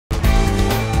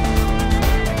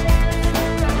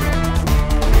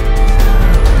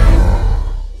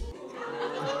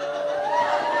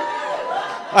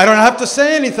I don't have to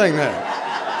say anything then.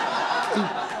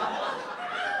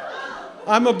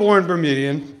 I'm a born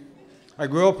Bermudian. I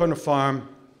grew up on a farm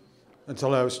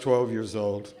until I was 12 years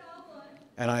old,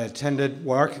 and I attended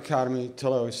Warwick Academy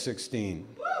till I was 16.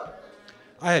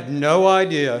 I had no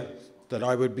idea that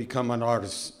I would become an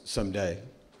artist someday.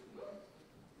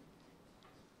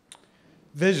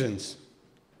 Visions.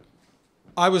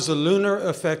 I was a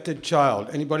lunar-affected child.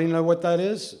 Anybody know what that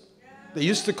is? They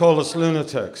used to call us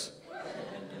lunatics.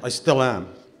 I still am.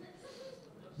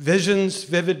 Visions,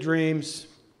 vivid dreams,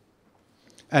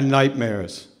 and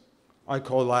nightmares. I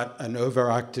call that an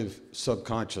overactive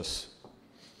subconscious.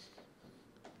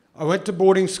 I went to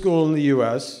boarding school in the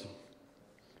US,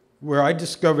 where I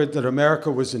discovered that America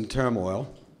was in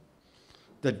turmoil,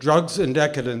 that drugs and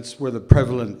decadence were the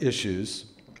prevalent issues,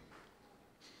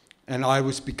 and I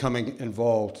was becoming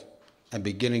involved and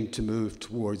beginning to move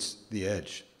towards the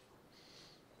edge.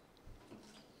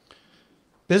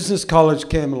 Business college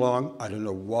came along. I don't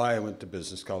know why I went to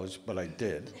business college, but I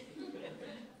did.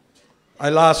 I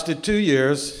lasted 2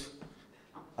 years.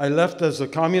 I left as a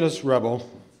communist rebel,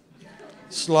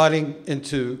 sliding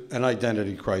into an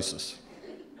identity crisis.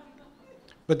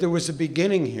 But there was a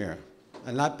beginning here,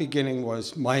 and that beginning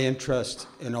was my interest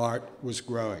in art was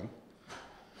growing.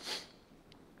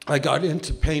 I got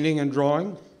into painting and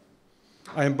drawing.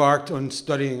 I embarked on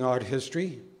studying art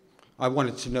history. I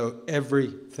wanted to know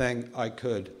everything I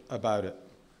could about it.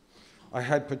 I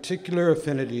had particular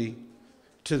affinity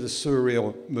to the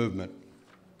surreal movement.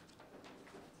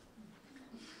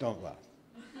 Don't laugh.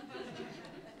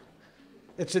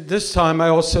 It's at this time I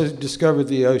also discovered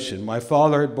the ocean. My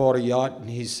father had bought a yacht, and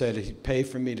he said he'd pay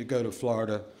for me to go to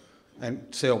Florida and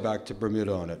sail back to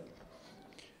Bermuda on it.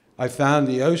 I found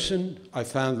the ocean, I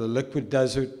found the liquid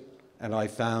desert, and I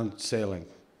found sailing.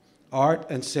 Art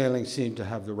and sailing seemed to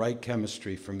have the right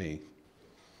chemistry for me.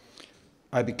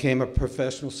 I became a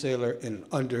professional sailor in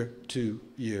under 2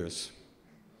 years.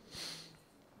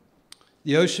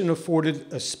 The ocean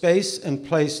afforded a space and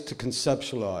place to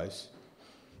conceptualize.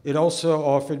 It also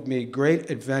offered me great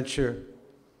adventure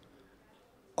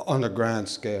on a grand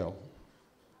scale.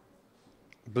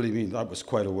 Believe me, that was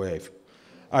quite a wave.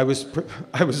 I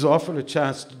was offered a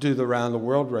chance to do the round the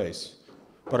world race,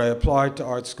 but I applied to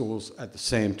art schools at the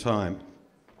same time.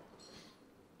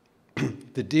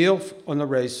 The deal on the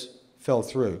race fell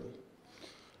through.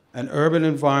 An urban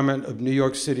environment of New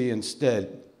York City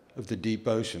instead of the deep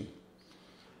ocean.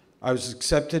 I was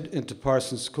accepted into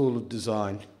Parsons School of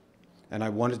Design, and I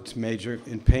wanted to major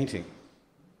in painting.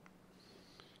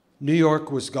 New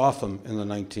York was Gotham in the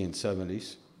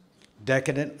 1970s,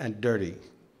 decadent and dirty.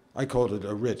 I called it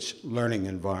a rich learning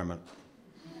environment.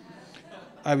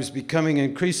 I was becoming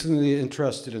increasingly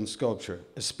interested in sculpture,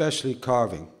 especially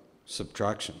carving,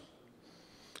 subtraction.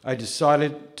 I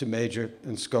decided to major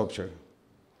in sculpture.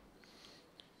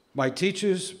 My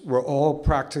teachers were all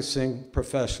practicing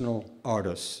professional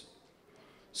artists.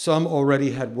 Some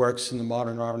already had works in the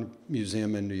Modern Art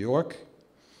Museum in New York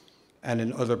and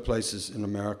in other places in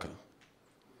America.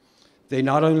 They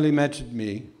not only mentored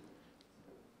me,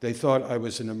 they thought I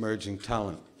was an emerging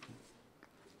talent.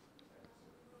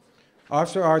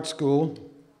 After art school,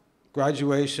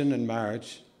 graduation, and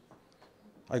marriage,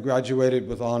 I graduated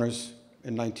with honors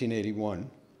in 1981.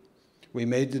 We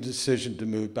made the decision to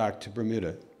move back to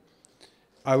Bermuda.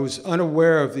 I was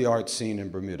unaware of the art scene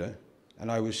in Bermuda, and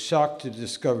I was shocked to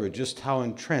discover just how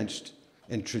entrenched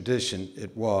in tradition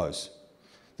it was.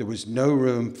 There was no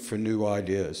room for new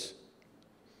ideas.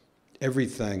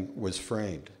 Everything was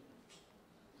framed.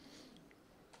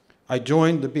 I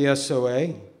joined the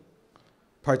BSOA,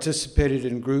 participated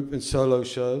in group and solo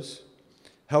shows,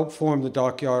 helped form the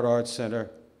Dockyard Art Center,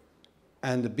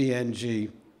 and the BNG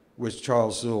with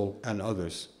Charles Zuhl and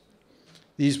others.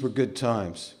 These were good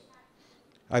times.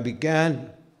 I began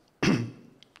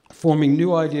forming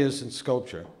new ideas in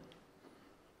sculpture.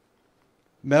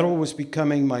 Metal was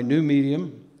becoming my new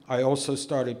medium. I also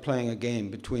started playing a game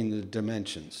between the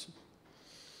dimensions.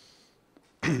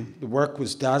 The work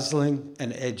was dazzling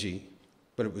and edgy,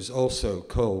 but it was also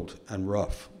cold and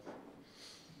rough.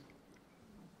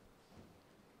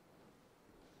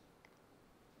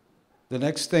 The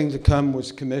next thing to come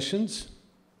was commissions.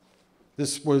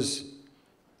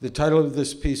 The title of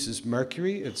this piece is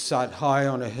Mercury. It sat high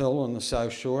on a hill on the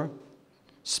South Shore,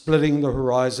 splitting the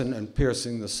horizon and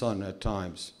piercing the sun at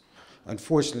times.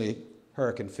 Unfortunately,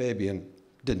 Hurricane Fabian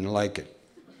didn't like it.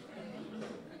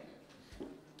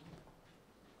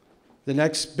 The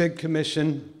next big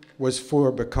commission was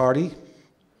for Bacardi.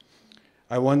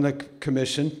 I won the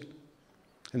commission,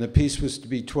 and the piece was to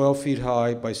be 12 feet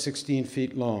high by 16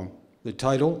 feet long. The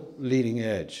title, Leading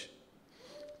Edge.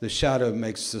 the shadow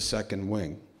makes the second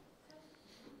wing.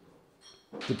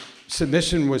 The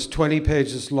submission was 20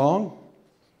 pages long,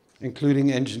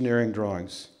 including engineering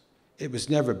drawings. It was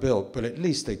never built, but at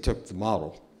least they took the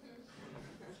model.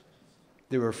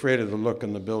 They were afraid of the look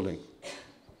in the building.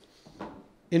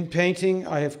 In painting,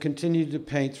 I have continued to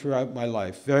paint throughout my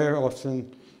life. Very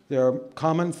often, there are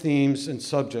common themes and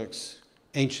subjects.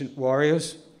 Ancient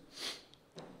warriors.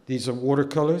 These are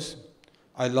watercolors.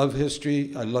 I love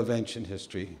history. I love ancient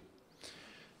history.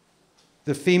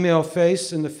 The female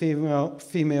face and the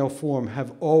female form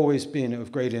have always been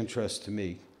of great interest to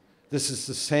me. This is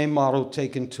the same model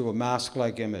taken to a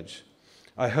mask-like image.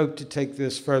 I hope to take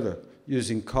this further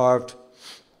using carved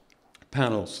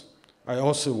panels. I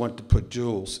also want to put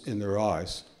jewels in their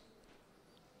eyes.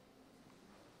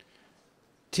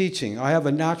 Teaching. I have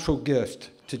a natural gift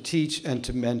to teach and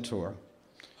to mentor,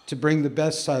 to bring the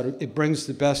best out. It brings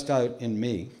the best out in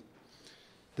me.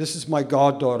 This is my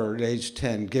goddaughter at age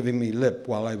 10 giving me lip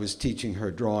while I was teaching her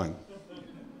drawing.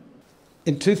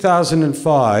 In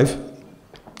 2005,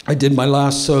 I did my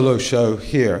last solo show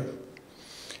here.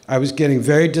 I was getting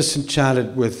very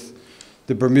disenchanted with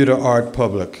the Bermuda art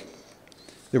public.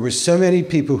 There were so many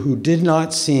people who did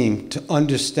not seem to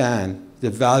understand the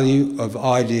value of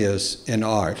ideas in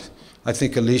art. I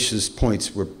think Alicia's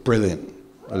points were brilliant,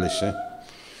 Alicia.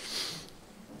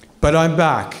 But I'm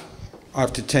back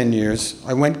after 10 years.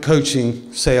 I went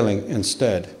coaching sailing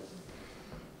instead.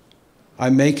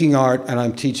 I'm making art and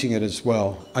I'm teaching it as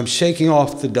well. I'm shaking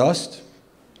off the dust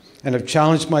and have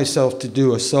challenged myself to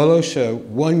do a solo show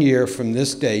 1 year from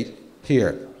this date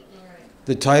here.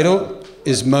 The title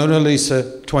is Mona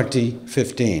Lisa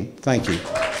 2015. Thank you.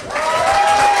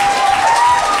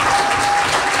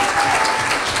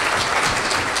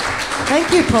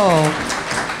 Thank you, Paul.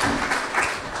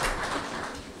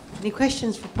 Any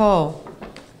questions for Paul?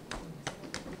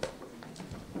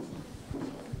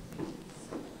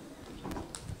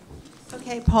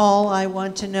 Okay, Paul, I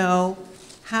want to know,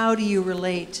 how do you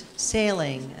relate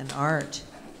sailing and art,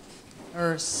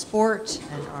 or sport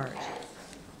and art?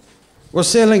 Well,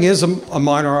 sailing is a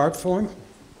minor art form,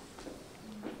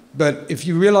 but if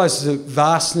you realize the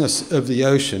vastness of the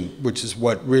ocean, which is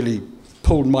what really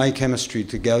pulled my chemistry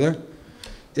together,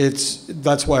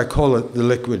 that's why I call it the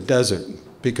liquid desert,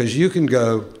 because you can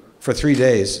go for 3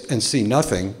 days and see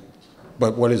nothing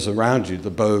but what is around you, the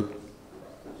boat,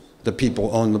 the people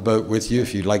on the boat with you,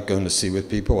 if you like going to sea with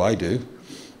people, I do,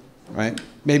 right?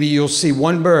 Maybe you'll see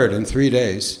one bird in 3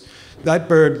 days. That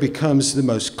bird becomes the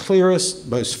most clearest,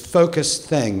 most focused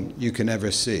thing you can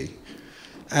ever see.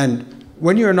 And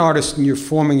when you're an artist and you're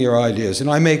forming your ideas,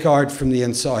 and I make art from the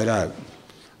inside out,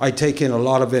 I take in a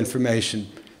lot of information,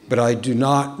 but I do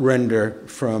not render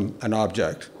from an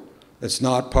object. It's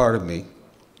not part of me.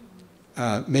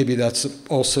 Maybe that's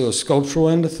also a sculptural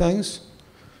end of things,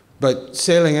 but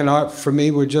sailing and art for me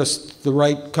were just the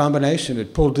right combination.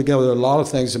 It pulled together a lot of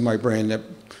things in my brain that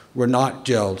were not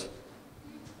gelled.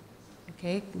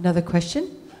 Okay, another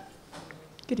question?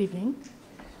 Good evening.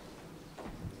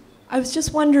 I was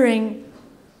just wondering,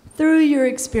 through your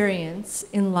experience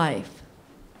in life,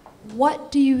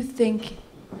 what do you think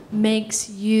makes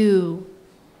you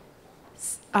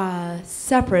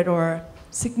separate or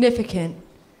significant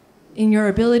in your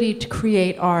ability to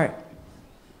create art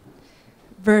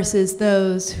versus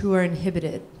those who are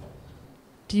inhibited?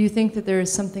 Do you think that there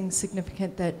is something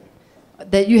significant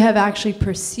that you have actually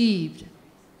perceived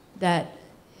that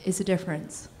is a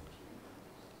difference?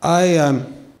 I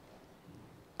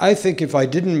think if I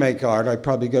didn't make art, I'd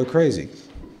probably go crazy.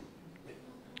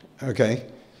 Okay?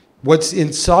 What's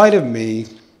inside of me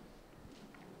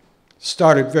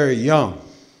started very young.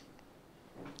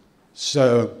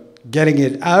 So getting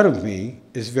it out of me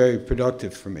is very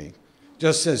productive for me.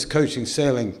 Just as coaching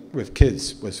sailing with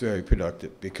kids was very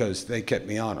productive because they kept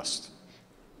me honest.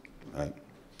 Right?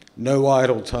 No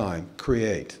idle time,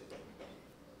 create.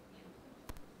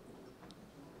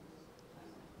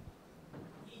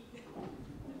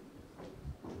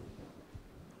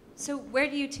 So where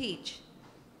do you teach?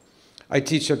 I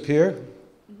teach up here.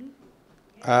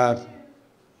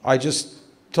 I just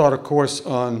taught a course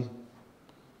on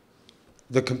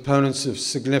the components of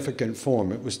significant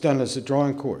form. It was done as a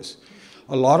drawing course.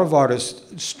 A lot of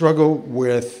artists struggle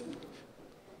with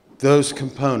those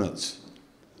components.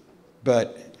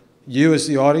 But you as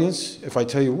the audience, if I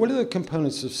tell you, what are the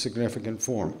components of significant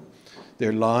form?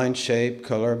 They're line, shape,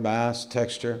 color, mass,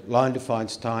 texture. Line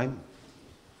defines time,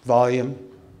 volume,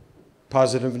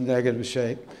 positive and negative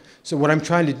shape. So what I'm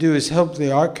trying to do is help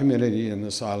the art community in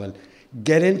this island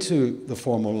get into the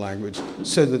formal language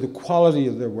so that the quality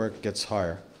of their work gets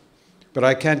higher. But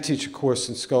I can't teach a course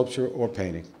in sculpture or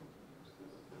painting.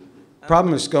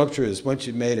 problem with sculpture is once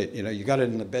you made it, you got it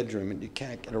in the bedroom and you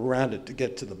can't get around it to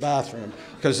get to the bathroom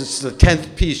because it's the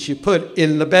 10th piece you put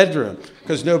in the bedroom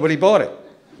because nobody bought it.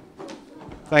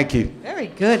 Thank you. Very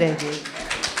good, A.D.